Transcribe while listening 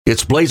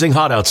It's blazing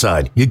hot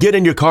outside. You get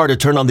in your car to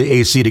turn on the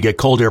AC to get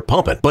cold air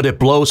pumping, but it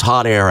blows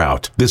hot air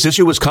out. This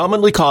issue is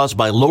commonly caused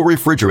by low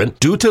refrigerant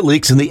due to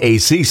leaks in the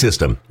AC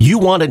system. You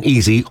want an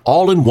easy,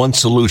 all-in-one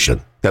solution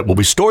that will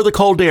restore the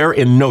cold air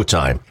in no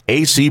time.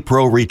 AC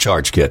Pro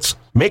Recharge Kits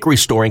make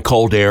restoring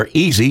cold air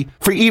easy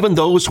for even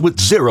those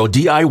with zero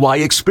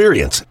DIY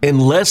experience in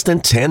less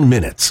than 10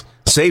 minutes.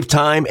 Save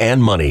time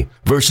and money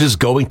versus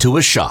going to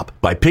a shop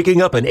by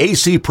picking up an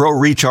AC Pro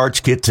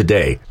Recharge Kit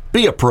today.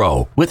 Be a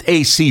pro with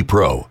AC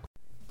Pro.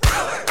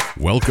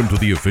 Welcome to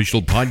the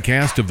official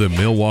podcast of the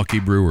Milwaukee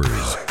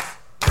Brewers.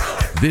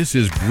 This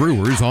is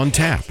Brewers on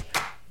Tap.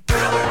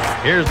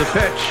 Here's the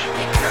pitch.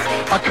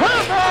 A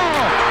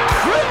curveball!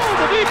 Through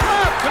the deep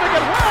left. Gonna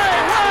get way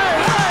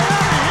out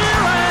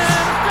here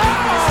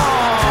and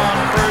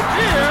gone for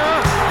deer.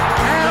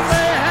 And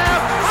they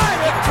have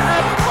tied it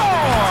at 4.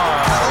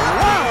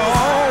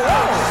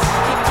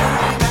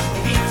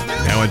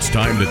 Wow! Now it's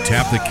time to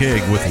tap the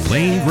keg with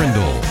Lane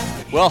Grindle.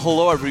 Well,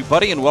 hello,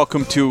 everybody, and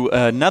welcome to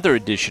another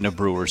edition of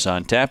Brewers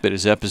on Tap. It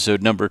is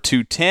episode number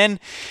 210,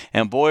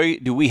 and boy,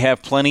 do we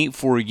have plenty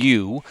for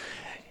you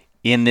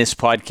in this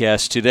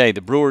podcast today.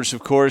 The Brewers,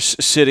 of course,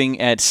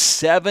 sitting at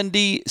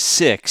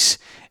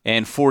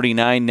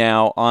 76-49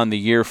 now on the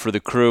year for the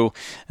Crew.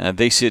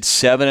 They sit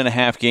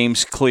 7.5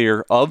 games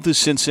clear of the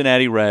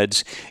Cincinnati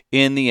Reds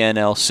in the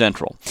NL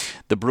Central.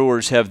 The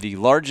Brewers have the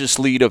largest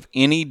lead of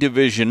any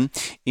division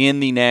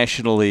in the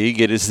National League.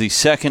 It is the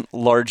second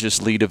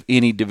largest lead of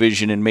any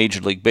division in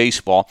Major League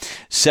Baseball,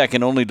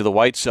 second only to the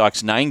White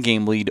Sox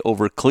 9-game lead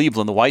over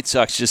Cleveland. The White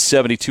Sox just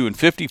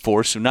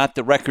 72-54, so not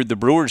the record the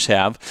Brewers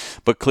have,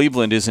 but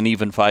Cleveland is an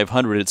even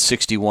 500 at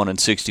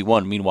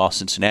 61-61. Meanwhile,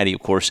 Cincinnati,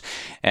 of course,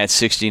 at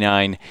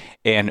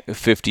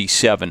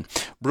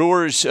 69-57.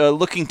 Brewers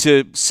looking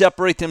to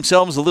separate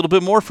themselves a little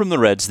bit more from the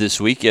Reds this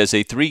week as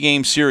a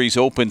 3-game series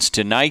opens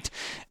tonight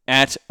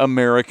at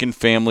American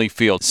Family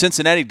Field.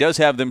 Cincinnati does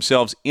have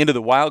themselves into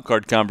the wild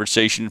card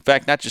conversation. In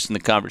fact, not just in the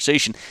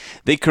conversation,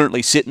 they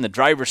currently sit in the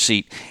driver's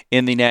seat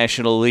in the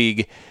National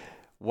League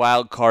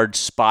wild card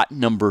spot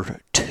number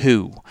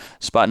 2.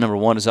 Spot number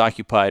 1 is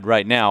occupied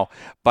right now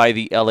by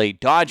the LA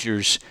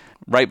Dodgers.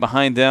 Right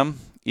behind them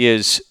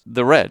is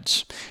the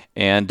Reds.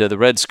 And the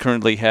Reds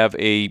currently have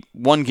a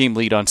 1-game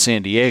lead on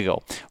San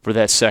Diego for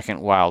that second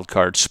wild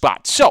card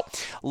spot. So,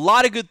 a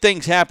lot of good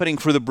things happening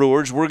for the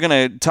Brewers. We're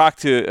going to talk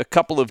to a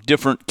couple of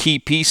different key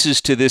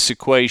pieces to this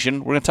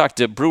equation. We're going to talk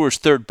to Brewers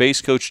third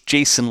base coach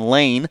Jason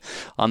Lane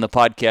on the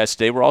podcast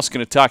today. We're also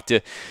going to talk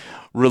to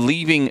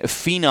relieving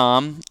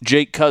phenom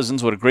Jake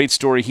Cousins. What a great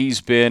story he's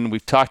been.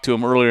 We've talked to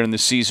him earlier in the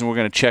season. We're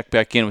going to check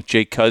back in with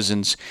Jake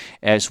Cousins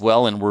as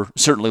well, and we're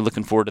certainly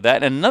looking forward to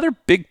that. And another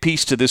big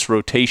piece to this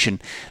rotation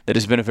that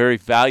has been a very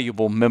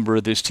valuable member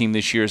of this team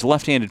this year is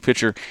left-handed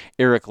pitcher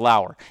Eric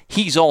Lauer.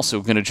 He's also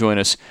going to join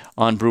us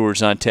on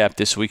Brewers on Tap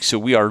this week, so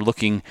we are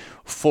looking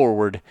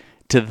forward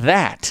to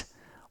that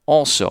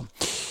also.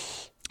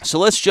 So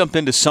let's jump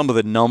into some of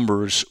the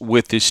numbers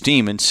with this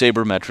team in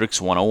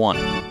Sabermetrics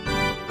 101.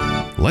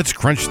 Let's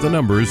crunch the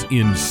numbers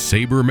in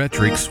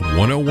Sabermetrics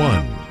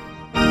 101.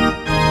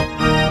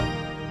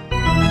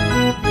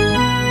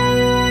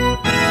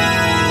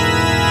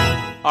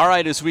 All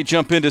right, as we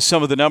jump into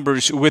some of the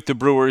numbers with the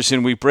Brewers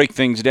and we break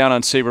things down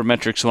on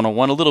Sabermetrics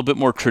 101, a little bit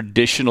more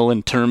traditional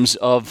in terms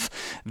of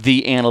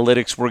the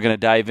analytics we're going to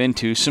dive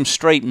into, some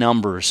straight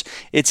numbers.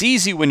 It's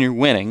easy when you're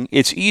winning.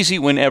 It's easy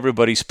when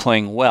everybody's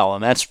playing well,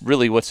 and that's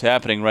really what's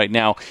happening right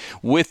now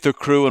with the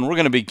Crew, and we're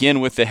going to begin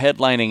with the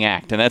headlining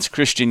act, and that's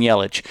Christian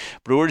Yelich.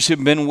 Brewers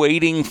have been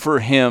waiting for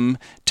him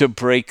to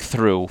break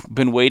through,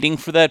 been waiting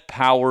for that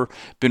power,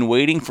 been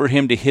waiting for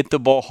him to hit the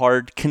ball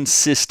hard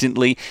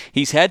consistently.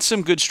 He's had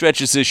some good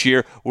stretches this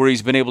year where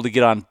he's been able to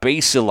get on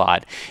base a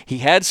lot. He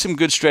had some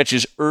good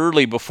stretches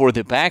early before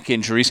the back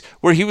injuries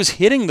where he was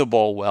hitting the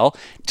ball well,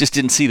 just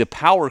didn't see the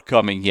power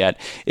coming yet.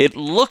 It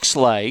looks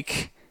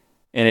like,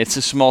 and it's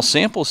a small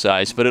sample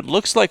size, but it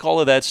looks like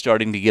all of that's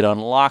starting to get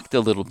unlocked a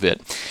little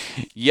bit.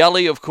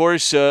 Yelly, of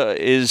course,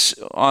 is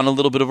on a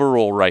little bit of a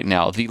roll right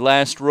now. The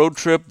last road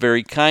trip,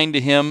 very kind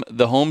to him.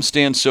 The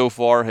homestand so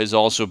far has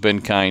also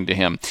been kind to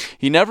him.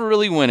 He never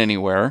really went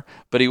anywhere,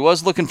 but he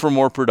was looking for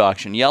more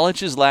production.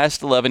 Yelich's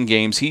last 11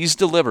 games, he's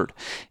delivered.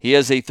 He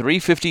has a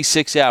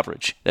 .356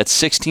 average. That's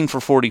 16 for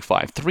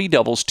 45, 3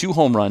 doubles, 2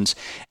 home runs,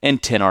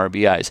 and 10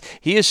 RBIs.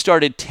 He has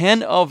started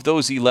 10 of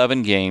those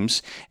 11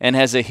 games and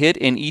has a hit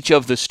in each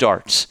of the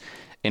starts.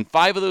 In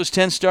 5 of those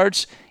 10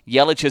 starts,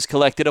 Yelich has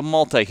collected a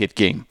multi-hit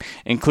game,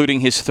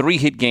 including his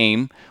 3-hit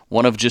game,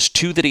 one of just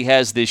 2 that he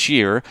has this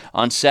year,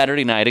 on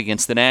Saturday night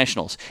against the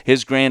Nationals.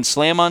 His grand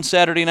slam on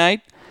Saturday night,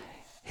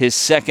 his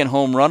second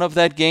home run of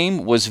that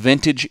game was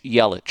vintage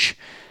Yelich.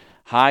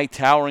 high,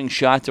 towering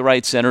shot to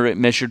right center. It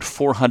measured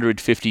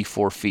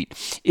 454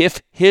 feet.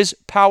 If his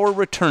power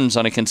returns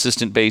on a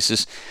consistent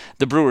basis,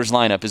 the Brewers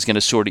lineup is going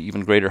to soar to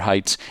even greater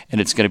heights, and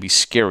it's going to be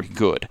scary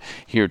good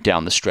here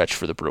down the stretch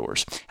for the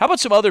Brewers. How about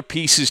some other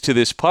pieces to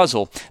this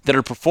puzzle that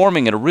are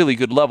performing at a really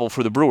good level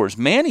for the Brewers?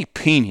 Manny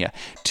Pena,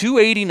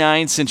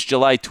 289 since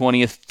July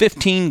 20th,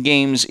 15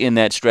 games in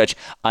that stretch,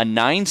 a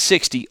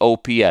 960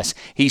 OPS.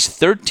 He's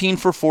 13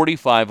 for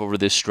 45 over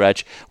this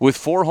stretch with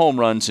 4 home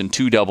runs and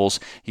 2 doubles.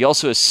 He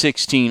also has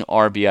 16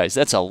 RBIs.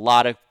 That's a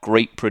lot of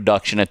great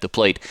production at the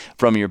plate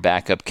from your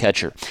backup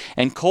catcher.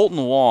 And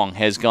Kolten Wong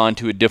has gone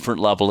to a different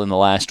level in the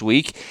last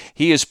week.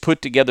 He has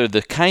put together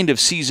the kind of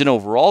season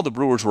overall the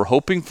Brewers were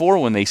hoping for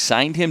when they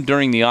signed him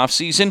during the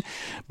offseason.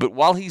 But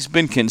while he's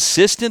been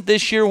consistent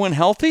this year when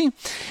healthy,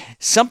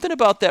 something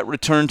about that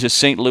return to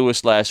St.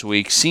 Louis last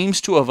week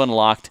seems to have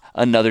unlocked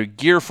another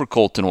gear for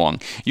Kolten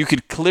Wong. You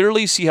could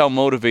clearly see how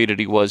motivated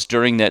he was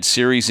during that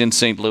series in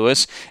St.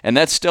 Louis, and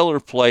that stellar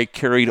play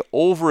carried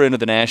over into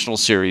the National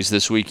Series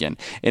this weekend.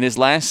 In his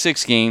last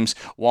 6 games,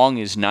 Wong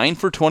is 9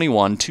 for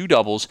 21, 2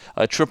 doubles,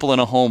 a triple, and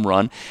a home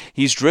run.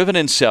 He's driven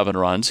in 7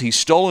 runs. He's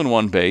stolen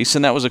 1 base,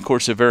 and that was, of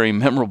course, a very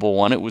memorable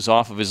one. It was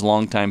off of his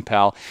longtime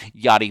pal,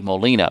 Yadi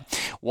Molina.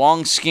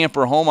 Wong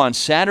scamper home on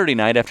Saturday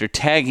night after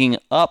tagging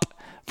up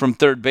from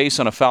third base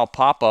on a foul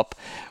pop-up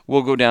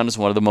will go down as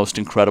one of the most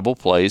incredible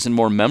plays and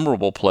more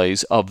memorable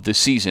plays of the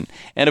season.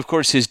 And, of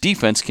course, his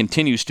defense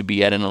continues to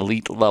be at an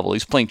elite level.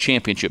 He's playing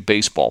championship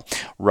baseball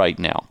right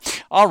now.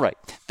 All right,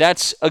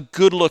 that's a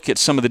good look at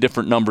some of the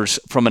different numbers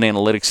from an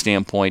analytics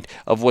standpoint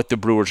of what the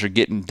Brewers are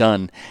getting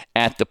done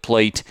at the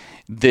plate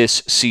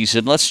this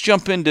season. Let's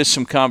jump into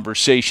some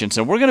conversations,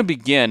 and we're going to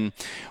begin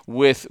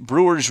with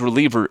Brewers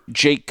reliever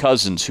Jake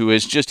Cousins, who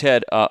has just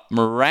had a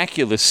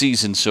miraculous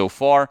season so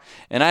far,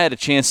 and I had a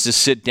chance to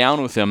sit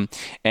down with him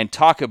and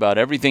talk about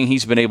everything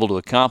he's been able to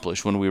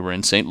accomplish when we were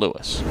in St.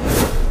 Louis.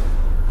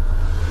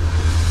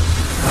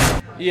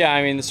 Yeah,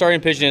 I mean, the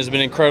starting pitching has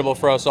been incredible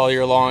for us all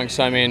year long.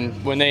 So, I mean,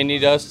 when they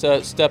need us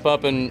to step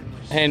up and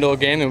handle a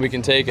game, then we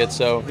can take it.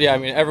 So, yeah, I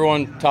mean,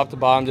 everyone top to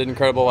bottom did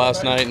incredible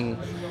last night, and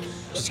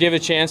just give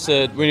it a chance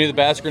we knew the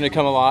bats were going to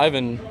come alive,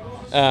 and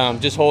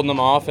just holding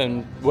them off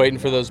and waiting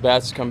for those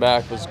bats to come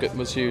back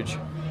was huge.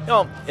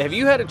 Have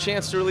you had a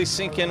chance to really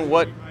sink in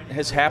what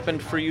has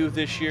happened for you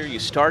this year? You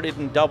started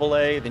in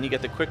AA, then you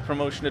get the quick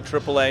promotion to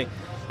AAA,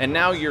 and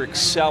now you're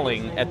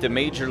excelling at the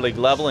major league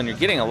level, and you're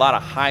getting a lot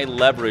of high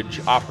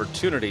leverage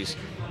opportunities.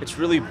 It's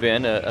really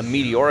been a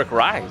meteoric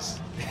rise.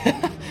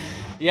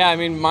 Yeah, I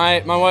mean,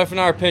 my wife and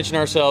I are pinching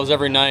ourselves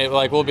every night.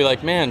 Like, we'll be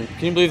like, man,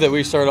 can you believe that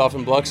we started off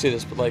in Biloxi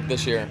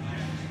this year?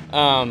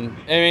 I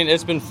mean,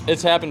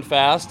 it's happened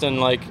fast, and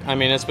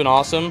it's been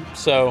awesome.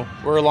 So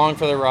we're along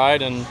for the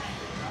ride, and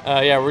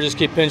we're just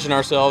keep pinching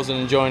ourselves and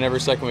enjoying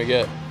every second we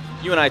get.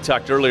 You and I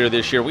talked earlier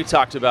this year. We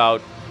talked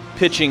about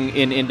pitching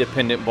in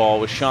independent ball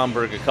with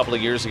Schaumburg a couple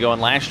of years ago,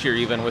 and last year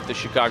even with the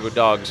Chicago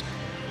Dogs.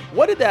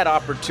 What did that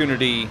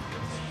opportunity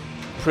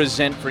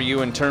present for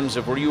you in terms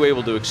of, were you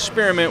able to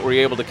experiment? Were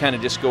you able to kind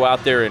of just go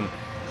out there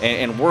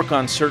and work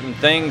on certain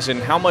things? And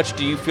how much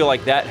do you feel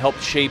like that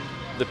helped shape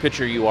the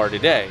pitcher you are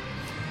today?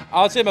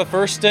 I would say my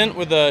first stint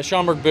with the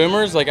Schaumburg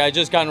Boomers, I had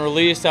just gotten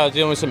released. I was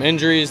dealing with some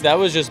injuries. That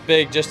was just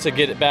big, just to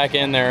get it back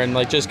in there and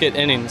just get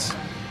innings.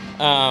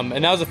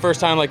 And that was the first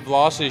time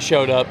velocity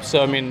showed up.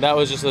 So I mean, that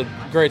was just a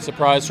great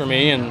surprise for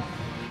me, and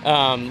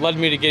led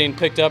me to getting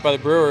picked up by the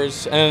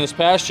Brewers. And then this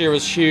past year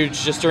was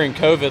huge, just during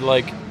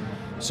COVID.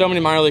 So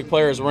many minor league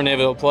players weren't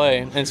able to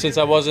play, and since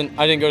I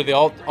didn't go to the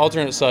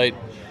alternate site.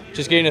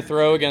 Just getting to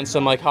throw against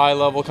some high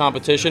level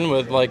competition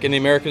with in the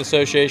American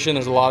Association,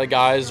 there's a lot of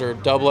guys are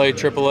AA,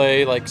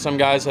 AAA. Some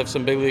guys have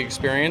some big league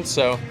experience.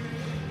 So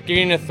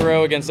getting to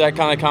throw against that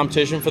kind of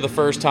competition for the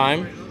first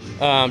time,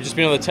 just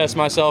being able to test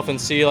myself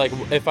and see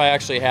if I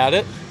actually had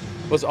it,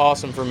 was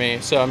awesome for me.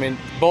 So I mean,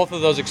 both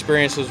of those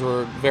experiences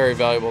were very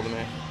valuable to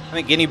me. I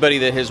think anybody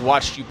that has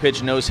watched you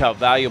pitch knows how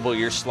valuable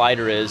your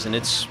slider is, and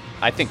it's,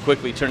 I think,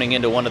 quickly turning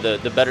into one of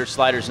the better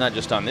sliders, not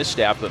just on this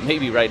staff, but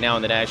maybe right now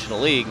in the National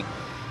League.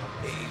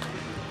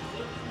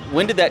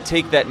 When did that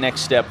take that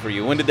next step for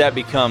you? When did that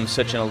become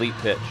such an elite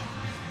pitch?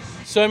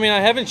 So, I mean, I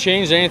haven't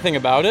changed anything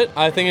about it.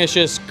 I think it's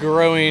just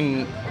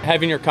growing,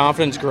 having your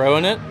confidence grow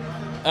in it,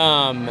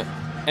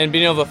 and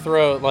being able to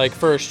throw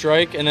for a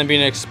strike and then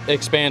being able to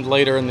expand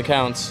later in the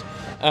counts.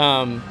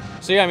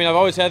 So, yeah, I mean, I've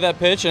always had that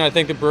pitch, and I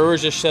think the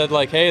Brewers just said,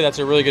 hey, that's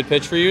a really good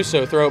pitch for you,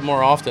 so throw it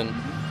more often.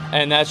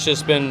 And that's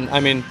just been, I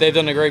mean, they've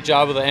done a great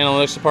job with the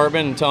analytics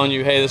department and telling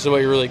you, hey, this is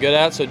what you're really good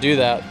at, so do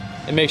that.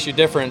 It makes you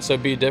different, so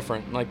be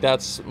different.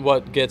 That's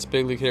what gets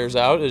big league hitters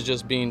out, is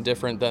just being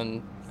different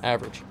than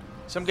average.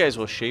 Some guys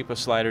will shape a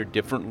slider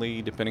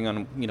differently depending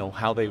on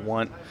how they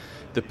want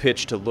the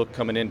pitch to look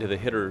coming into the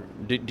hitter.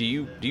 Do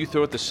you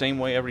throw it the same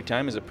way every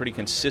time? Is it pretty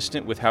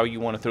consistent with how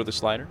you want to throw the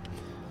slider?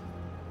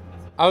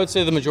 I would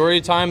say the majority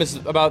of the time is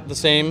about the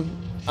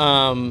same.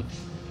 I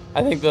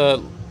think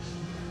the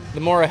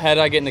more ahead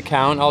I get in the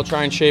count, I'll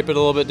try and shape it a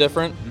little bit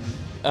different.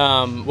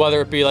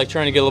 Whether it be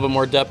trying to get a little bit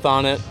more depth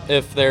on it,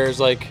 if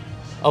there's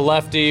a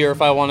lefty or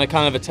if I want to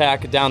kind of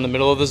attack down the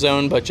middle of the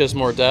zone, but just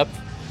more depth,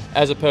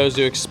 as opposed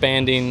to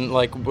expanding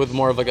like with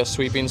more of like a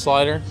sweeping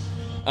slider.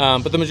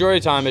 But the majority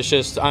of the time,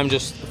 I'm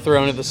just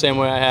throwing it the same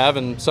way I have,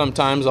 and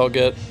sometimes I'll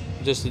get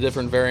just a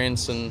different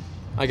variance, and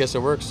I guess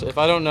it works. If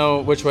I don't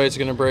know which way it's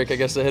going to break, I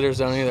guess the hitters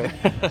don't either.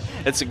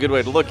 That's a good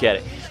way to look at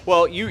it.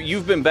 Well,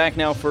 you've been back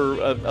now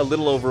for a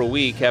little over a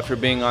week after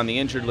being on the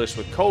injured list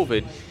with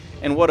COVID,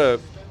 and what a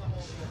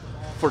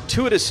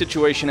fortuitous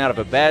situation out of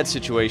a bad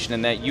situation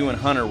in that you and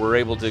Hunter were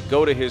able to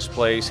go to his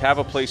place, have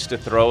a place to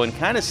throw, and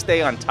kind of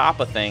stay on top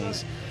of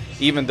things,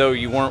 even though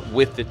you weren't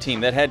with the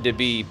team. That had to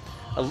be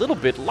a little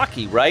bit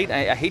lucky, right?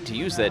 I hate to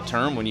use that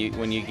term when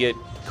you get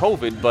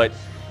COVID, but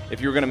if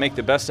you were going to make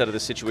the best out of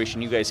the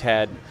situation, you guys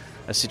had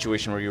a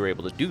situation where you were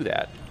able to do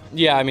that.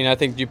 Yeah, I mean, I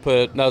think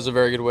that was a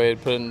very good way to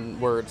put it in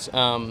words.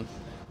 No,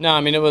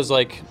 I mean, it was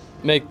like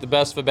make the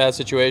best of a bad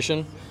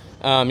situation.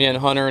 And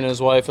Hunter and his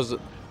wife was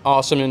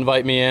awesome to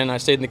invite me in. I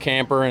stayed in the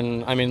camper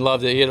and, I mean,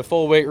 loved it. He had a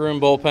full weight room,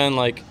 bullpen.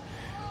 Like,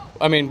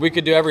 I mean, we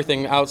could do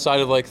everything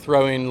outside of, like,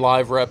 throwing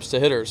live reps to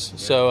hitters.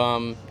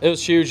 So it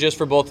was huge just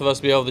for both of us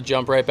to be able to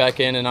jump right back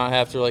in and not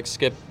have to, like,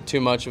 skip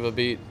too much of a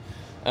beat.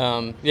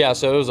 So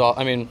it was all,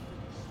 I mean,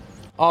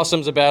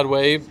 awesome's a bad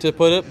way to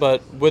put it,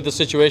 but with the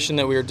situation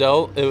that we were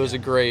dealt, it was a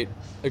great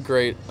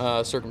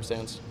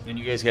circumstance. And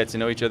you guys got to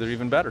know each other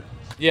even better.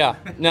 Yeah.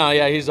 No,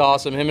 yeah, he's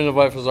awesome. Him and his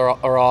wife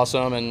are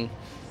awesome, and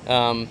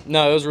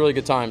no, it was a really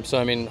good time. So,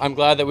 I mean, I'm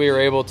glad that we were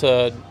able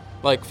to,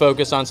 like,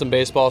 focus on some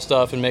baseball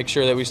stuff and make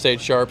sure that we stayed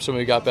sharp so when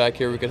we got back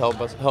here we could help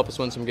us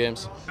win some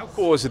games. How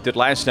cool was it that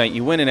last night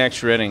you went in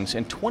extra innings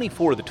and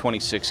 24 of the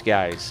 26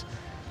 guys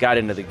got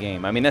into the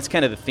game? I mean, that's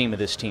kind of the theme of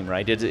this team,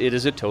 right? It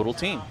is a total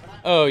team.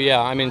 Oh,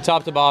 yeah. I mean,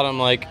 top to bottom,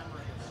 like,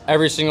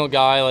 every single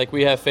guy, like,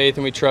 we have faith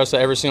and we trust that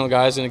every single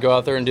guy is going to go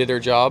out there and do their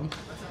job.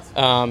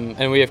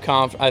 And we have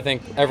I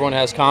think everyone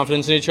has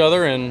confidence in each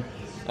other, and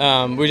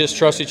we just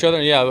trust each other.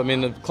 And, yeah, I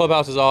mean, the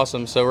clubhouse is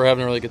awesome, so we're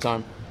having a really good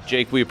time.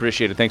 Jake, we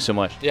appreciate it. Thanks so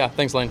much. Yeah,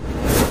 thanks, Lane.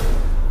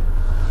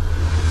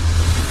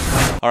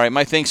 All right,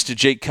 my thanks to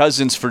Jake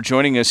Cousins for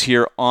joining us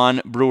here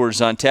on Brewers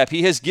on Tap.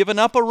 He has given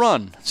up a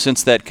run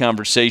since that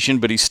conversation,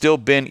 but he's still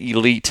been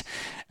elite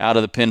out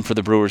of the pen for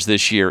the Brewers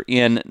this year.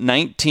 In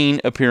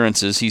 19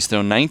 appearances, he's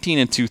thrown 19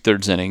 and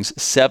 2/3 innings,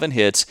 7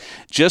 hits,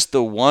 just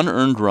the 1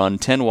 earned run,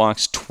 10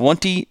 walks,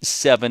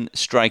 27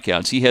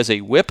 strikeouts. He has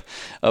a whip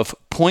of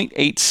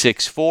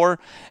 .864,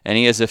 and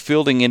he has a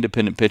fielding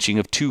independent pitching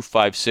of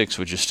 .256,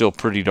 which is still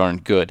pretty darn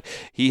good.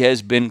 He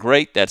has been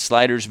great. That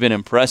slider's been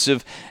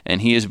impressive,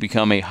 and he has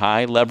become a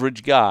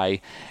high-leverage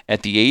guy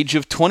at the age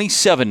of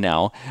 27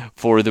 now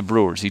for the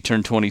Brewers. He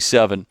turned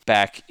 27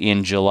 back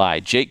in July.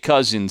 Jake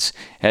Cousins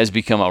has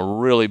become a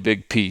really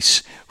big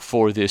piece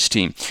for this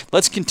team.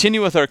 Let's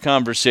continue with our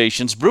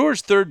conversations.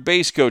 Brewers third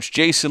base coach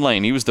Jason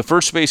Lane. He was the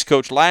first base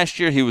coach last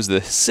year. He was the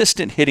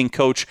assistant hitting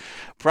coach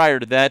prior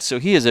to that, so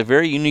he has a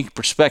very unique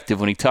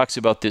perspective when he talks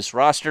about this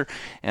roster,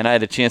 and I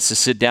had a chance to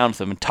sit down with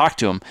him and talk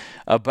to him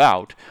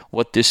about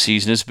what this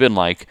season has been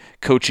like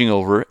coaching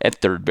over at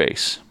third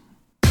base.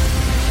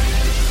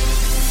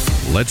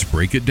 Let's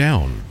break it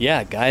down.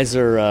 Yeah, guys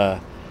are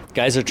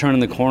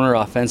turning the corner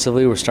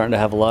offensively. We're starting to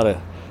have a lot of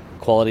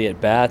quality at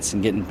bats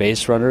and getting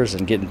base runners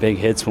and getting big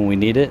hits when we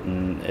need it,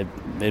 and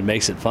it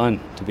makes it fun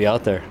to be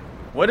out there.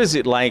 What is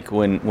it like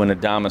when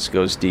Adames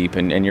goes deep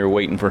and you're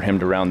waiting for him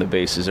to round the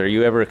bases? Are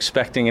you ever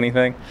expecting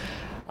anything?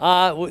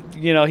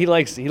 He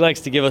likes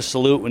to give a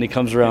salute when he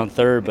comes around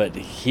third, but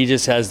he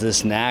just has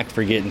this knack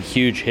for getting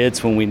huge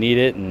hits when we need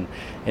it and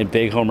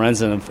big home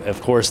runs. And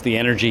of course, the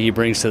energy he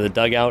brings to the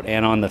dugout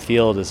and on the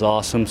field is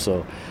awesome.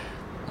 So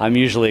I'm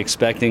usually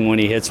expecting when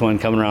he hits one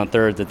coming around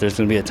third that there's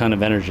going to be a ton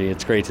of energy.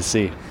 It's great to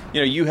see.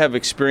 You know, you have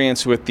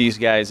experience with these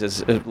guys,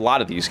 as a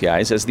lot of these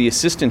guys, as the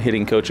assistant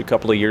hitting coach a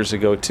couple of years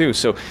ago too.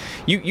 So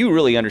you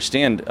really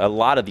understand a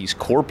lot of these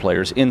core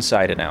players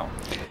inside and out.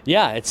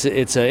 Yeah, it's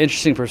an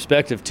interesting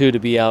perspective too to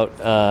be out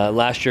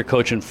last year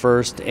coaching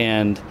first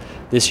and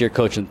this year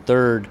coaching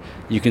third.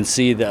 You can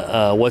see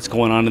what's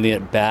going on in the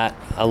at bat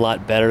a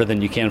lot better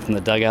than you can from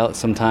the dugout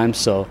sometimes.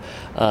 So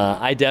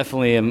I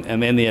definitely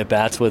am in the at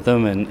bats with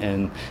them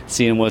and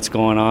seeing what's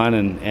going on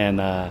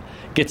and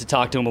get to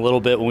talk to them a little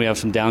bit when we have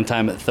some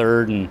downtime at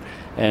third and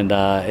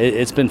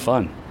it's been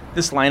fun.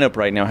 This lineup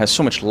right now has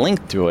so much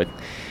length to it.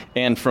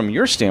 And from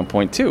your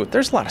standpoint, too,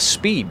 there's a lot of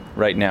speed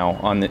right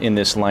now in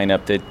this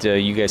lineup that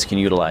you guys can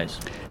utilize.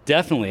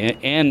 Definitely.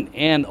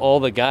 And all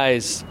the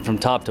guys from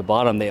top to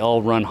bottom, they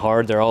all run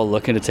hard. They're all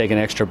looking to take an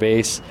extra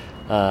base.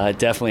 It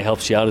definitely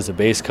helps you out as a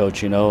base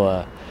coach. You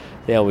know,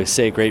 they always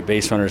say great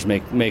base runners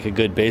make a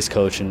good base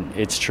coach, and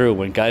it's true.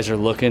 When guys are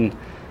looking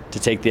to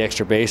take the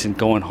extra base and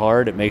going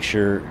hard, it makes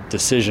your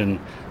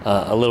decision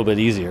a little bit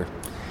easier.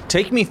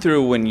 Take me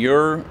through when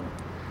you're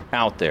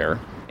out there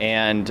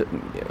and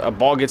a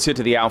ball gets hit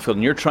to the outfield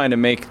and you're trying to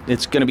make,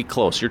 it's going to be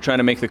close. You're trying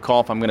to make the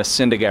call if I'm going to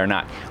send a guy or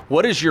not.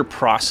 What is your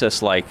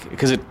process like?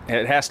 Because it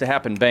has to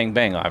happen bang,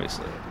 bang,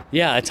 obviously.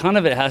 Yeah, a ton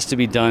of it has to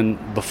be done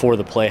before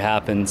the play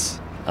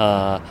happens.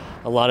 A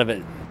lot of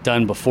it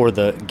done before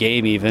the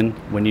game even,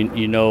 when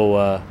you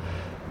know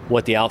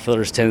what the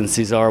outfielder's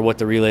tendencies are, what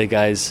the relay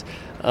guys'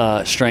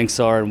 strengths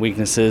are and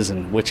weaknesses,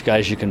 and which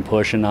guys you can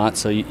push and not.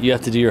 So you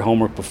have to do your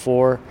homework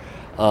before,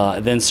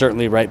 then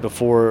certainly right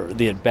before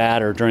the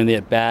at-bat or during the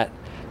at-bat,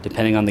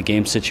 depending on the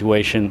game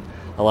situation.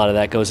 A lot of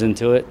that goes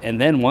into it. And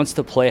then once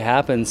the play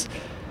happens,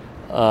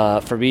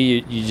 for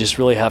me, you just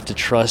really have to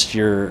trust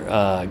your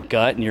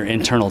gut and your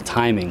internal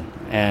timing.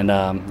 And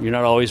you're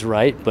not always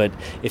right, but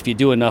if you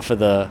do enough of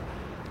the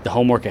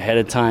homework ahead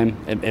of time,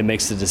 it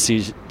makes the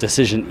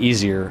decision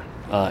easier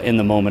in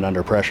the moment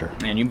under pressure.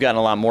 And you've gotten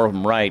a lot more of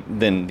them right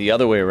than the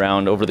other way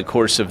around over the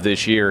course of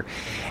this year.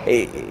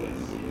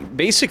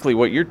 Basically,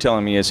 what you're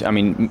telling me is, I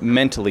mean,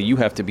 mentally, you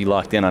have to be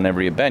locked in on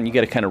every at bat, and you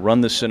got to kind of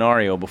run the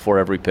scenario before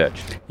every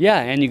pitch. Yeah,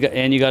 and you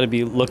got to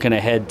be looking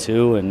ahead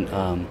too, and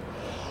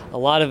a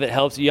lot of it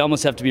helps. You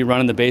almost have to be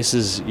running the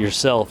bases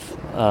yourself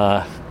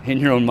in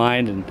your own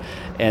mind,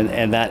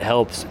 and that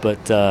helps.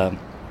 But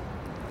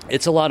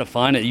it's a lot of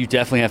fun. You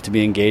definitely have to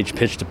be engaged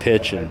pitch to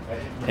pitch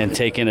and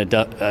take in a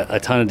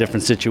ton of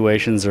different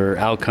situations or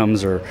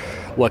outcomes or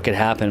what could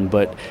happen.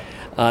 But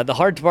the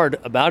hard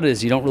part about it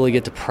is you don't really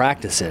get to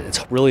practice it.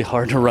 It's really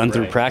hard to run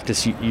through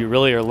practice. You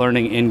really are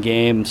learning in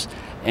games.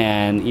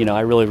 And, I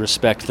really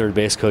respect third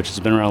base coaches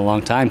who've been around a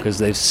long time because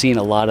they've seen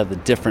a lot of the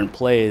different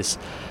plays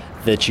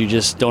that you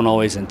just don't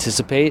always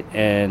anticipate,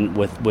 and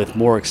with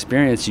more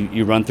experience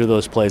you run through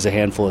those plays a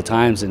handful of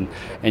times and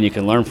you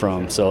can learn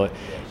from them. So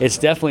it's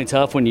definitely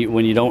tough when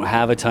you don't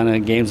have a ton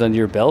of games under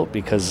your belt,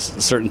 because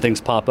certain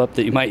things pop up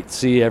that you might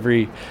see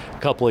every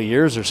couple of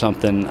years or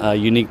something,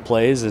 unique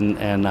plays,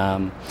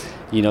 and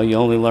you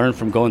only learn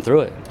from going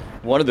through it.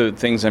 One of the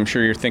things I'm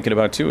sure you're thinking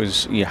about too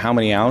is how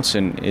many outs,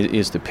 and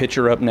is the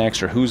pitcher up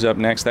next or who's up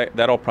next.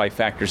 That all probably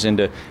factors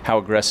into how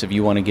aggressive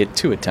you want to get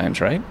to at times,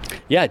 right?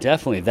 Yeah,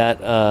 definitely.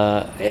 That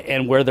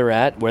and where they're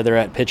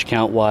at pitch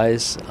count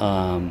wise.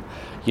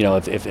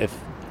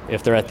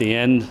 If they're at the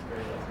end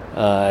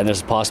and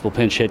there's a possible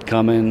pinch hit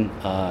coming,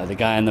 the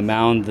guy on the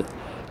mound,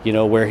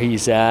 where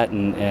he's at,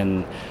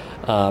 and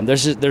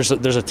there's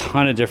a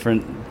ton of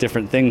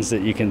different things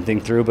that you can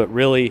think through, but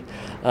really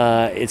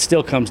it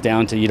still comes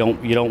down to you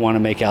don't want to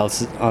make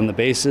outs on the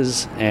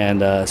bases,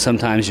 and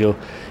sometimes you'll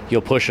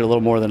push it a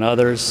little more than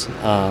others,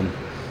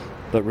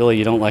 but really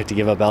you don't like to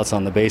give up outs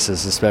on the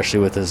bases, especially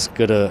with as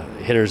good a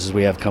hitters as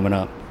we have coming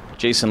up.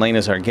 Jason Lane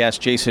is our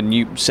guest. Jason,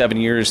 you 7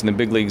 years in the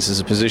big leagues as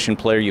a position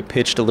player. You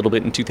pitched a little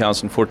bit in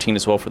 2014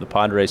 as well for the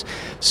Padres.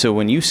 So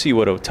when you see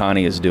what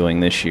Ohtani is doing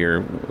this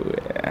year,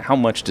 how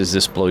much does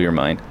this blow your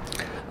mind?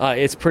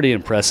 It's pretty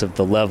impressive,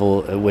 the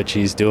level at which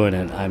he's doing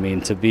it. I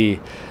mean, to be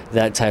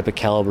that type of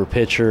caliber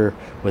pitcher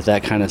with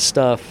that kind of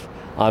stuff,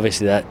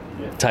 obviously that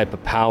type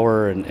of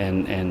power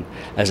and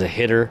as a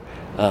hitter,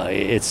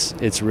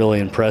 it's really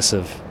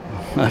impressive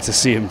to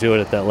see him do it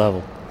at that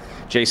level.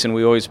 Jason,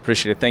 we always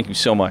appreciate it. Thank you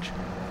so much.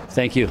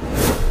 Thank you.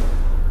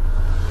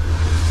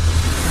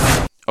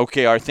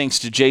 Okay, our thanks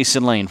to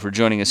Jason Lane for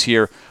joining us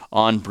here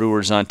on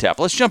Brewers on Tap.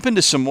 Let's jump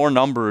into some more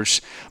numbers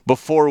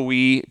before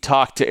we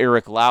talk to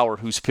Eric Lauer,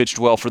 who's pitched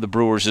well for the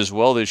Brewers as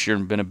well this year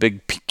and been a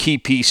big key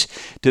piece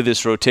to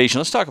this rotation.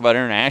 Let's talk about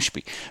Aaron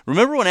Ashby.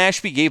 Remember when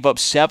Ashby gave up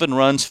 7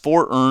 runs,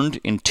 4 earned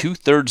in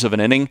 2/3 of an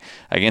inning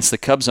against the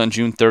Cubs on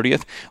June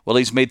 30th? Well,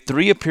 he's made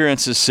 3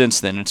 appearances since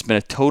then. It's been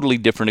a totally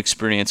different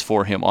experience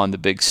for him on the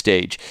big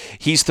stage.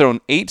 He's thrown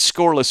 8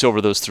 scoreless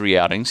over those 3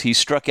 outings. He's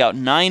struck out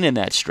 9 in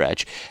that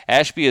stretch.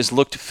 Ashby has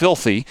looked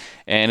filthy,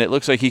 and it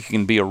looks like he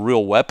can be a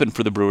real weapon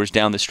for the Brewers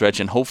down the stretch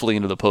and hopefully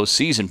into the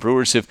postseason.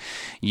 Brewers have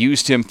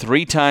used him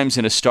 3 times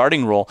in a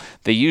starting role.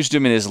 They used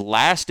him in his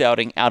last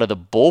outing out of the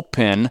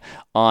bullpen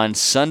on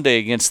Sunday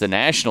against the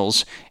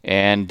Nationals,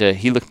 and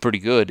he looked pretty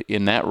good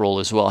in that role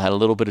as well. Had a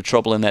little bit of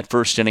trouble in that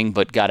first inning,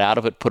 but got out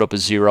of it, put up a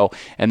 0,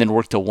 and then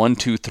worked a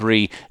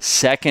 1-2-3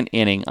 second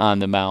inning on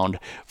the mound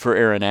for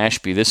Aaron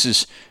Ashby. This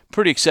is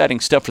pretty exciting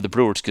stuff for the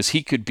Brewers because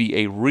he could be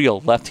a real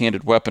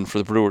left-handed weapon for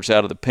the Brewers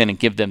out of the pen and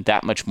give them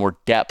that much more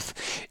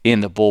depth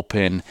in the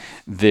bullpen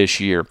this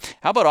year.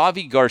 How about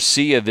Avi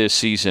Garcia this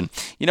season?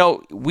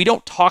 We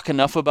don't talk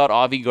enough about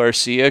Avi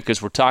Garcia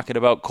because we're talking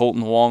about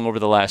Colton Wong over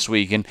the last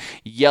week and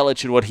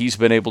Yelich and what he's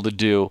been able to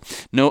do.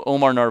 No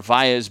Omar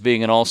Narvaez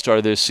being an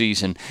all-star this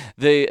season.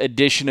 The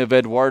addition of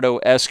Eduardo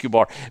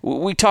Escobar.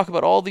 We talk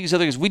about all these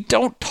other guys. We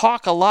don't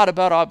talk a lot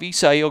about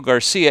Avisail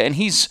Garcia, and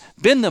he's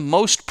been the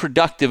most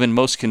productive and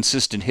most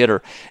consistent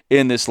hitter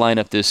in this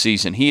lineup this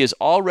season. He is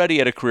already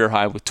at a career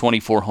high with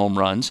 24 home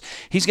runs.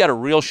 He's got a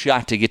real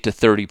shot to get to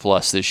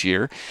 30-plus this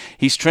year.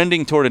 He's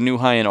trending toward a new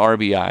high in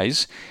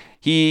RBIs.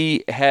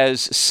 He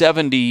has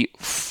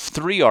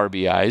 73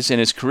 RBIs, and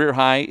his career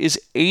high is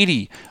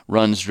 80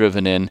 runs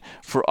driven in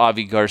for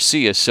Avi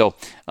Garcia. So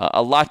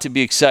a lot to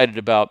be excited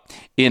about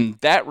in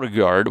that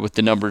regard with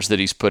the numbers that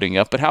he's putting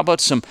up. But how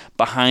about some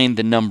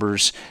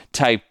behind-the-numbers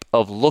type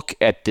of look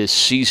at this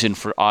season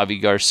for Avi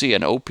Garcia?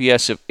 An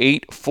OPS of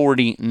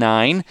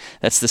 849.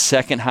 That's the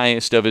second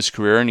highest of his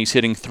career, and he's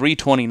hitting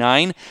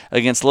 .329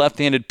 against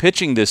left-handed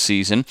pitching this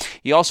season.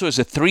 He also has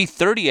a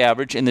 .330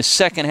 average in the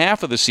second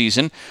half of the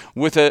season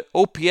with an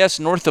OPS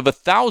north of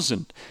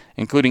 1,000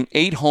 including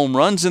 8 home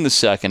runs in the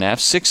second half,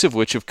 6 of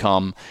which have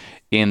come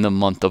in the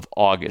month of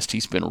August.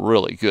 He's been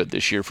really good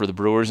this year for the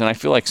Brewers, and I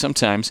feel like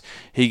sometimes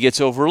he gets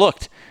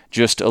overlooked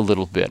just a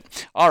little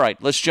bit. All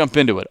right, let's jump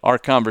into it. Our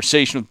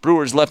conversation with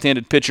Brewers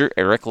left-handed pitcher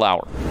Eric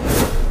Lauer.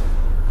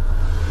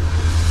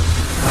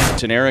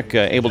 And Eric,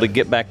 able to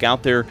get back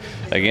out there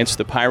against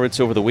the Pirates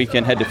over the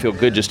weekend, had to feel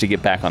good just to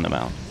get back on the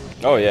mound.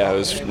 Oh, yeah, it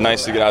was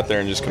nice to get out there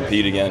and just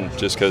compete again,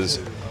 just because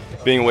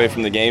being away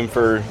from the game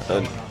for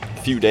a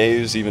few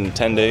days, even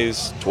 10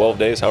 days, 12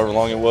 days, however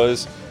long it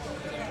was,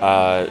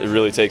 it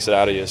really takes it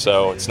out of you.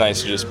 So it's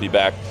nice to just be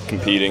back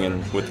competing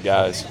and with the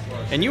guys.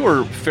 And you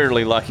were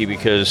fairly lucky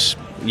because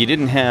you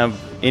didn't have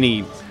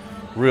any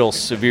real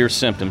severe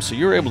symptoms, so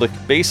you were able to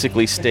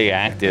basically stay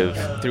active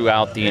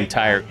throughout the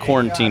entire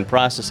quarantine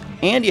process,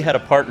 and you had a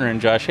partner in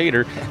Josh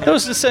Hader that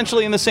was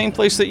essentially in the same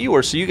place that you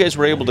were, so you guys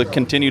were able to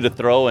continue to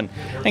throw and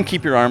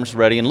keep your arms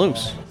ready and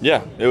loose.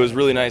 Yeah, it was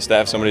really nice to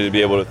have somebody to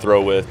be able to throw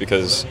with,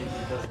 because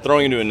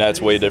throwing into a net's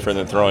way different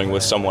than throwing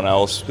with someone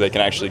else. They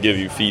can actually give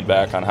you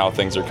feedback on how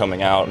things are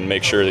coming out and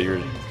make sure that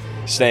you're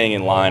staying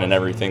in line and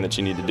everything that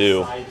you need to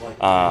do.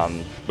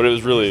 But it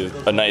was really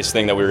a nice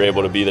thing that we were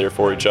able to be there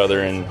for each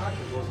other and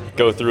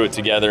go through it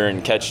together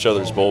and catch each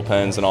other's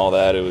bullpens and all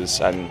that.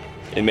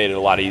 It made it a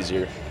lot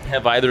easier.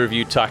 Have either of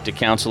you talked to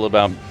counsel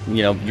about,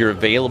 you're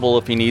available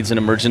if he needs an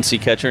emergency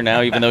catcher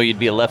now, even though you'd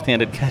be a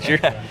left-handed catcher?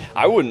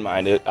 I wouldn't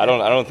mind it. I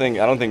don't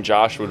think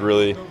Josh would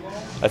really.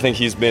 I think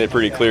he's made it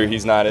pretty clear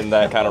he's not in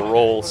that kind of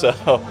role. So,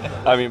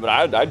 but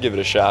I'd give it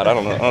a shot. I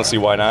don't see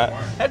why not.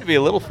 Had to be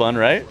a little fun,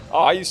 right? Oh,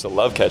 I used to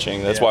love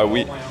catching. That's why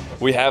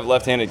we have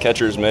left-handed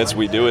catcher's mitts.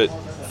 We do it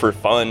for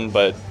fun,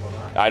 but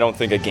I don't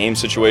think a game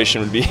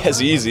situation would be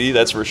as easy.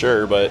 That's for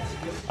sure. But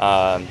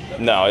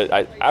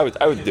no, I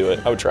would do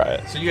it. I would try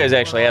it. So you guys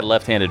actually had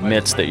left-handed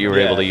mitts that you were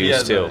able to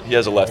use too. He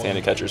has a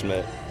left-handed catcher's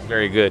mitt.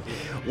 Very good.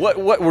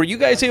 What were you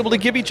guys able to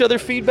give each other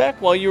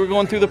feedback while you were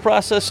going through the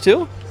process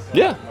too?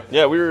 Yeah,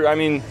 we were.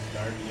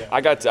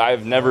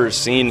 I've never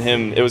seen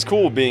him. It was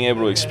cool being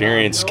able to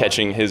experience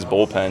catching his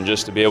bullpen,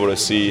 just to be able to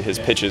see his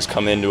pitches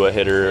come into a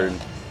hitter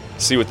and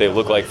see what they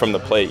look like from the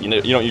plate.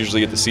 You don't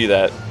usually get to see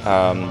that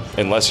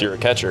unless you're a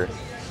catcher.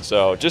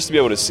 So just to be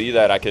able to see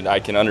that, I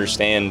can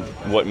understand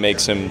what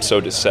makes him so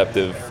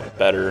deceptive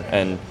better,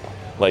 and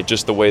like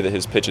just the way that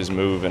his pitches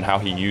move and how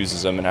he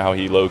uses them and how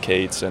he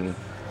locates and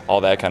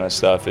all that kind of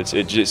stuff.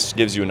 It just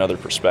gives you another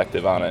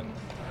perspective on it.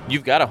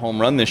 You've got a home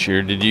run this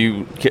year. Did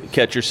you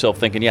catch yourself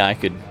thinking, yeah, I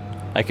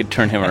could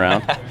turn him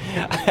around?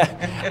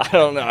 I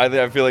don't know.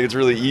 I feel like it's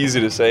really easy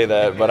to say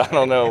that, but I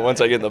don't know.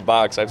 Once I get in the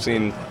box, I've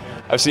seen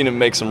him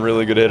make some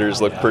really good hitters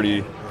look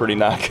pretty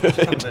not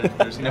good.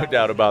 There's no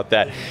doubt about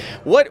that.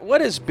 What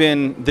has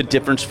been the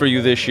difference for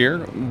you this year,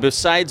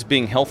 besides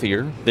being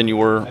healthier than you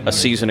were a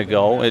season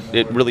ago?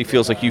 It really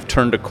feels like you've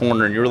turned a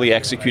corner and you're really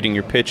executing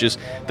your pitches.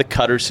 The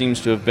cutter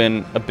seems to have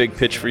been a big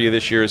pitch for you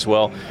this year as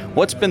well.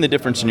 What's been the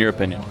difference in your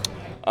opinion?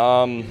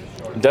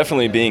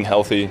 Definitely being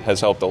healthy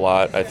has helped a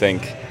lot. I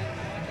think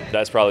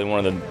that's probably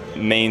one of the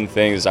main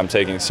things. I'm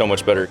taking so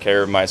much better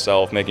care of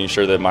myself, making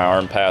sure that my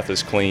arm path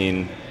is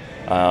clean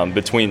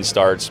between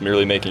starts,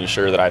 merely making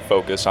sure that I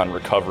focus on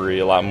recovery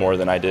a lot more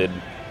than I did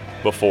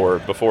before.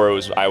 Before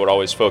I would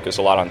always focus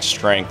a lot on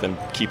strength and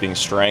keeping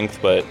strength,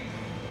 but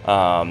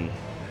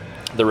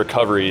the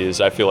recovery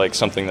is, I feel like,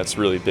 something that's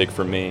really big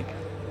for me.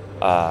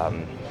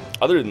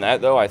 Other than that,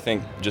 though, I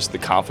think just the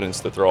confidence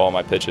to throw all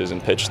my pitches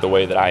and pitch the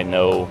way that I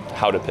know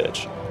how to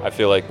pitch. I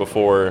feel like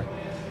before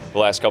the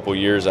last couple of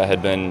years, I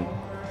had been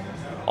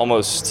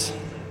almost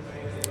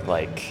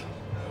like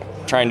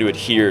trying to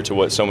adhere to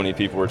what so many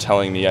people were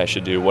telling me I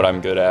should do, what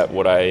I'm good at,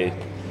 what I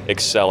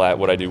excel at,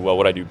 what I do well,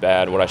 what I do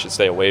bad, what I should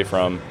stay away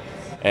from.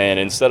 And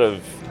instead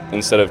of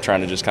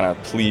trying to just kind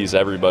of please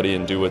everybody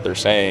and do what they're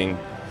saying,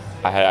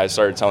 I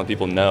started telling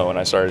people no, and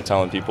I started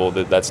telling people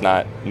that that's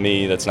not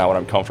me, that's not what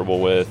I'm comfortable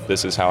with,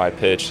 this is how I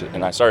pitch.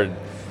 And I started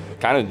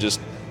kind of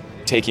just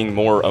taking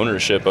more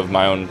ownership of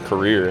my own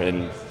career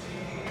and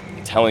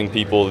telling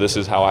people this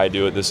is how I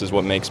do it, this is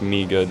what makes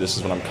me good, this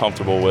is what I'm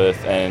comfortable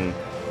with, and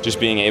just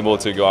being able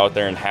to go out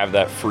there and have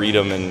that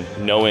freedom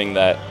and knowing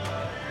that,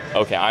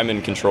 okay, I'm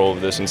in control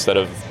of this instead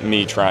of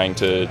me trying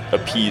to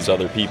appease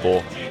other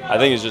people. I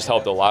think it's just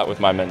helped a lot with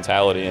my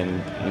mentality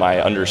and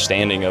my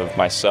understanding of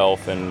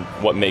myself and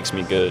what makes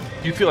me good.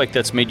 Do you feel like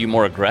that's made you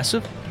more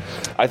aggressive?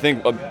 I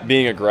think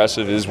being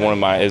aggressive is one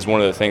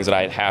of the things that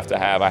I have to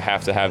have. I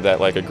have to have that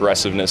like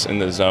aggressiveness in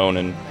the zone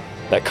and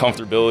that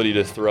comfortability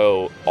to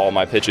throw all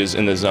my pitches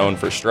in the zone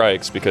for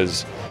strikes,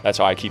 because that's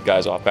how I keep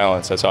guys off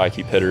balance. That's how I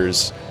keep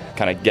hitters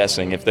kind of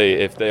guessing. If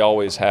they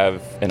always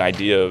have an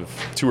idea of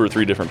 2 or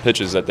 3 different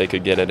pitches that they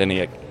could get at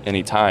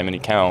any time, any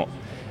count,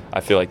 I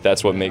feel like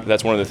that's one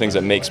of the things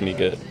that makes me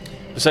good.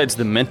 Besides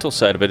the mental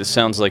side of it, it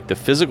sounds like the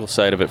physical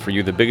side of it for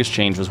you, the biggest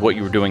change was what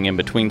you were doing in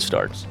between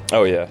starts.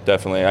 Oh yeah,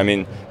 definitely. I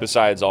mean,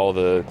 besides all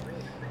the,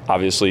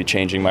 obviously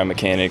changing my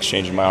mechanics,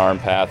 changing my arm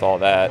path, all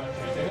that,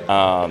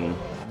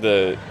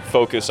 the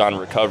focus on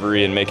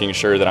recovery and making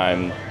sure that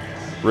I'm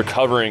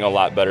recovering a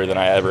lot better than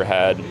I ever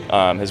had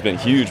has been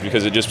huge,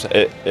 because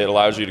it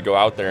allows you to go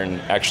out there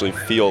and actually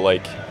feel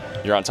like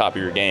you're on top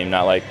of your game,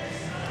 not like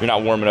you're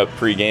not warming up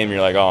pre-game.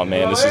 You're like, oh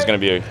man, this is gonna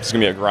be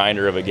a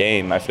grinder of a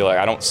game. I feel like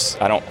I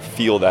don't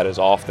feel that as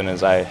often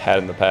as I had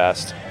in the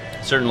past.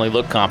 Certainly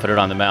look confident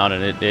on the mound,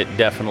 and it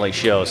definitely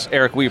shows.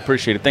 Eric, we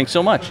appreciate it. Thanks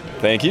so much.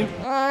 Thank you.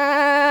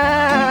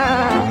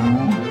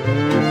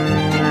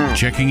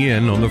 Checking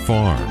in on the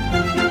farm.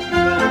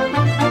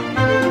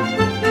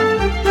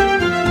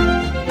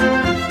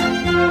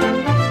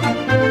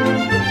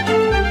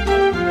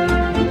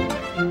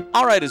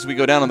 All right, as we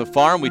go down on the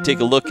farm, we take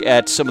a look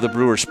at some of the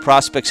Brewers'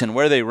 prospects and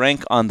where they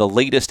rank on the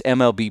latest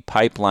MLB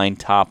Pipeline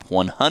Top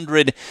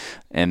 100,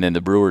 and then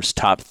the Brewers'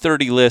 Top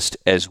 30 list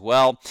as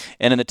well.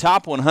 And in the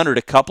Top 100,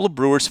 a couple of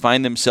Brewers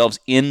find themselves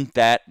in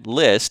that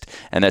list,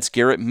 and that's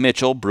Garrett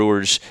Mitchell,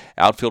 Brewers'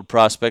 outfield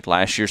prospect,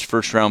 last year's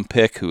first-round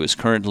pick, who is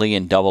currently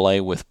in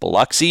Double-A with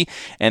Biloxi,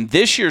 and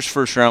this year's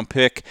first-round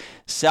pick,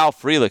 Sal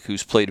Frelick,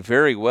 who's played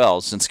very well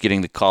since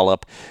getting the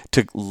call-up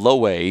to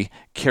Low-A,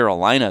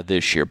 Carolina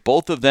this year.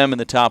 Both of them in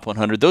the top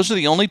 100. Those are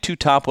the only two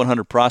top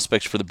 100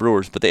 prospects for the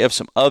Brewers, but they have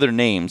some other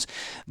names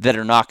that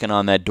are knocking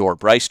on that door.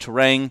 Bryce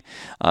Terang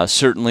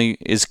certainly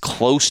is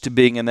close to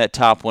being in that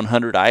top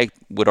 100. I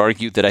would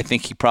argue that I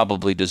think he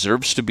probably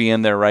deserves to be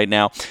in there right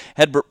now.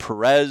 Hedbert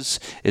Perez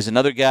is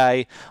another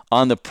guy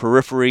on the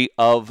periphery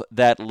of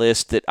that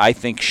list that I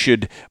think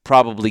should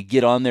probably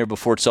get on there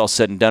before it's all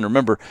said and done.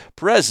 Remember,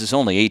 Perez is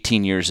only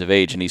 18 years of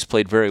age, and he's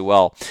played very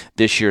well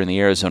this year in the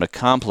Arizona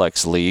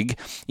Complex League.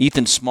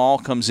 Ethan Small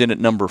comes in at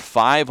number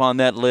 5 on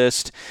that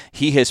list.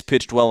 He has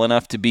pitched well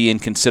enough to be in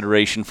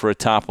consideration for a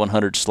top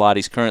 100 slot.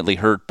 He's currently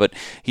hurt, but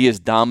he has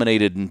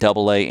dominated in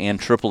Double-A and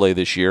Triple-A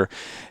this year.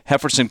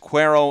 Jefferson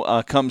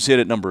Cuero comes in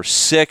at number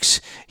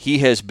 6. He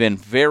has been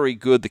very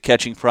good, the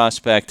catching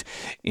prospect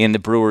in the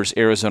Brewers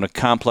Arizona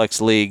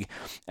Complex League.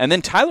 And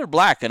then Tyler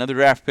Black, another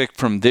draft pick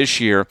from this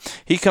year,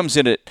 he comes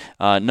in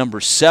at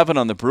number 7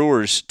 on the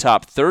Brewers'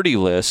 top 30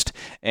 list.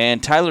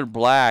 And Tyler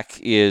Black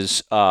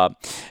is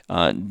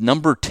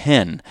number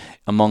 10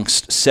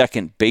 amongst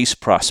second base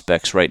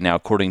prospects right now,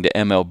 according to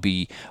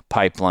MLB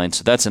Pipeline.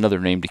 So that's another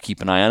name to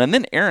keep an eye on. And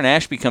then Aaron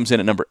Ashby comes in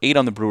at number 8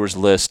 on the Brewers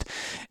list.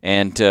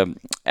 And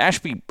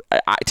Ashby,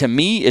 to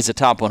me, is a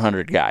top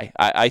 100 guy.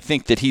 I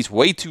think that he's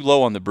way too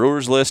low on the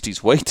Brewers list.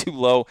 He's way too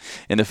low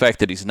in the fact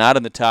that he's not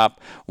in the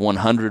top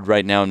 100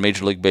 right now in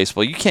Major League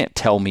Baseball. You can't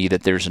tell me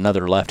that there's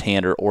another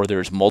left-hander or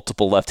there's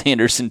multiple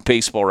left-handers in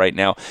baseball right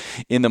now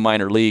in the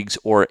minor leagues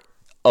or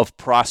of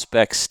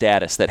prospect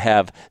status that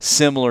have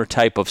similar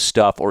type of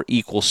stuff or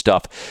equal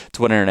stuff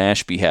to what Aaron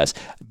Ashby has.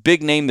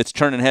 Big name that's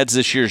turning heads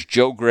this year is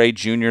Joe Gray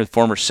Jr., the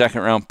former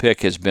second-round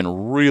pick, has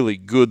been really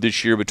good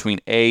this year between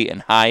A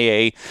and high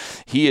A.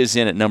 He is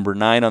in at number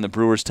 9 on the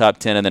Brewers' top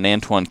 10, and then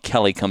Antoine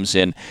Kelly comes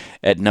in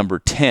at number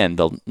 10.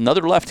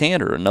 Another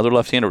left-hander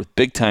with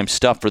big-time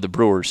stuff for the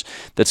Brewers.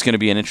 That's going to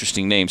be an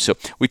interesting name. So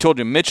we told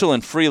you Mitchell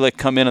and Frelick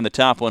come in on the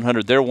top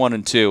 100. They're 1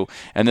 and 2,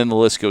 and then the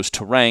list goes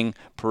Terang,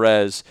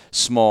 Perez,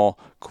 Small,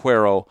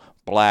 Cuero,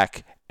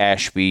 Black,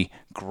 Ashby,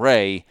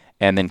 Gray,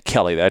 and then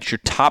Kelly. That's your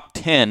top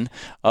 10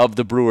 of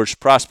the Brewers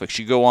prospects.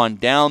 You go on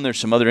down, there's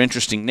some other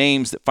interesting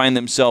names that find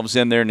themselves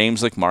in there.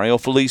 Names like Mario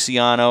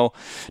Feliciano.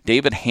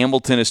 David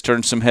Hamilton has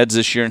turned some heads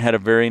this year and had a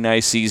very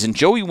nice season.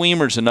 Joey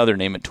Wiemer's another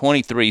name at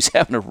 23. He's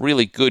having a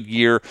really good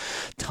year.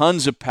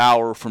 Tons of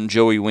power from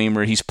Joey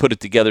Wiemer. He's put it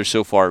together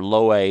so far,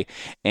 low A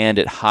and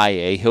at high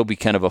A. He'll be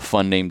kind of a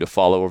fun name to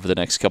follow over the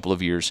next couple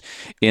of years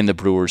in the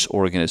Brewers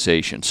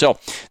organization. So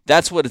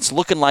that's what it's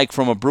looking like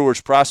from a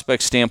Brewers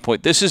prospect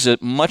standpoint. This is a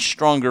much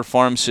stronger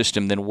farm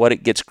system than what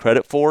it gets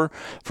credit for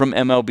from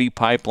MLB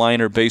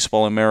Pipeline or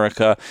Baseball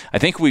America. I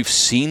think we've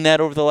seen that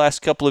over the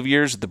last couple of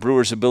years, the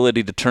Brewers'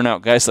 ability to turn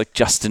out guys like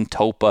Justin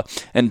Topa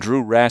and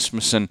Drew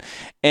Rasmussen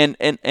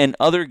and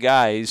other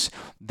guys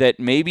that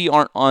maybe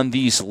aren't on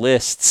these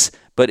lists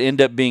but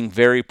end up being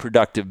very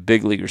productive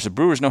big leaguers. The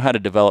Brewers know how to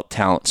develop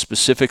talent,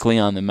 specifically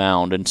on the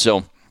mound, and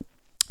so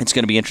it's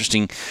going to be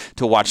interesting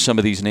to watch some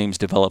of these names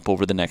develop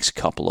over the next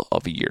couple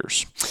of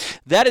years.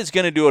 That is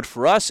going to do it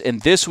for us in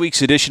this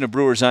week's edition of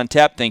Brewers on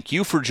Tap. Thank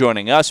you for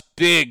joining us.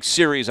 Big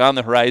series on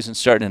the horizon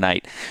starting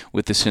tonight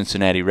with the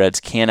Cincinnati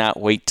Reds. Cannot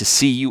wait to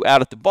see you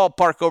out at the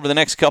ballpark over the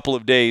next couple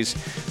of days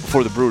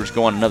before the Brewers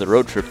go on another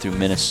road trip through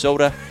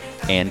Minnesota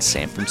and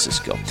San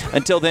Francisco.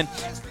 Until then,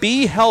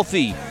 be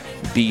healthy,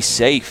 be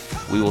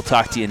safe. We will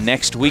talk to you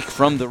next week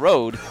from the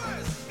road.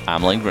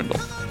 I'm Lane Grindle.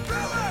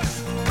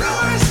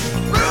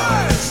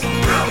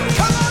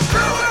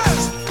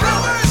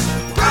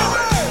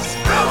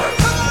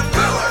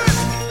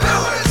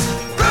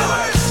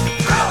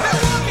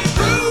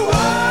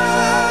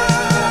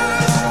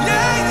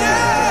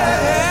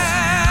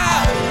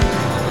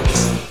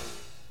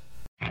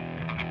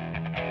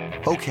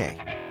 Okay,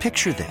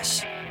 picture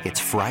this. It's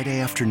Friday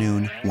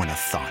afternoon when a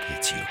thought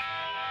hits you.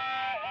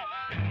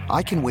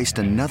 I can waste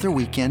another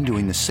weekend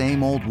doing the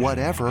same old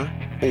whatever,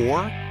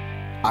 or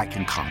I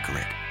can conquer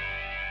it.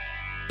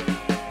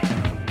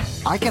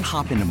 I can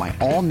hop into my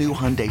all-new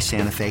Hyundai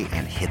Santa Fe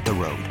and hit the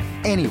road.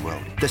 Any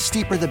road. The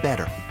steeper, the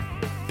better.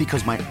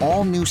 Because my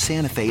all-new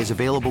Santa Fe is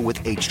available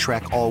with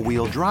H-Track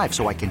all-wheel drive,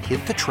 so I can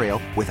hit the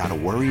trail without a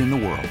worry in the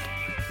world.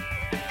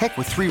 Heck,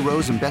 with 3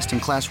 rows and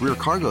best-in-class rear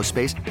cargo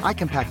space, I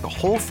can pack the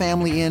whole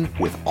family in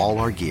with all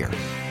our gear.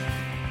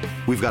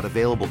 We've got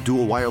available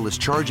dual wireless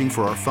charging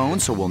for our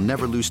phones, so we'll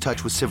never lose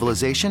touch with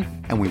civilization,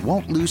 and we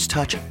won't lose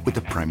touch with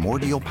the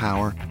primordial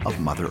power of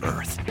Mother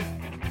Earth.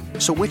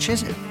 So which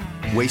is it?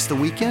 Waste the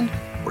weekend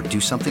or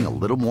do something a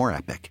little more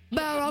epic?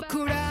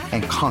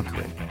 And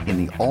conquer it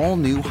in the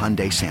all-new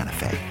Hyundai Santa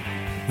Fe.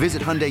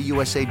 Visit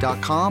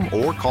HyundaiUSA.com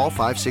or call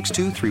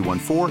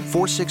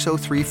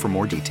 562-314-4603 for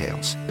more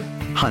details.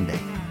 Hyundai,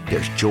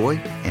 there's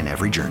joy in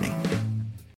every journey.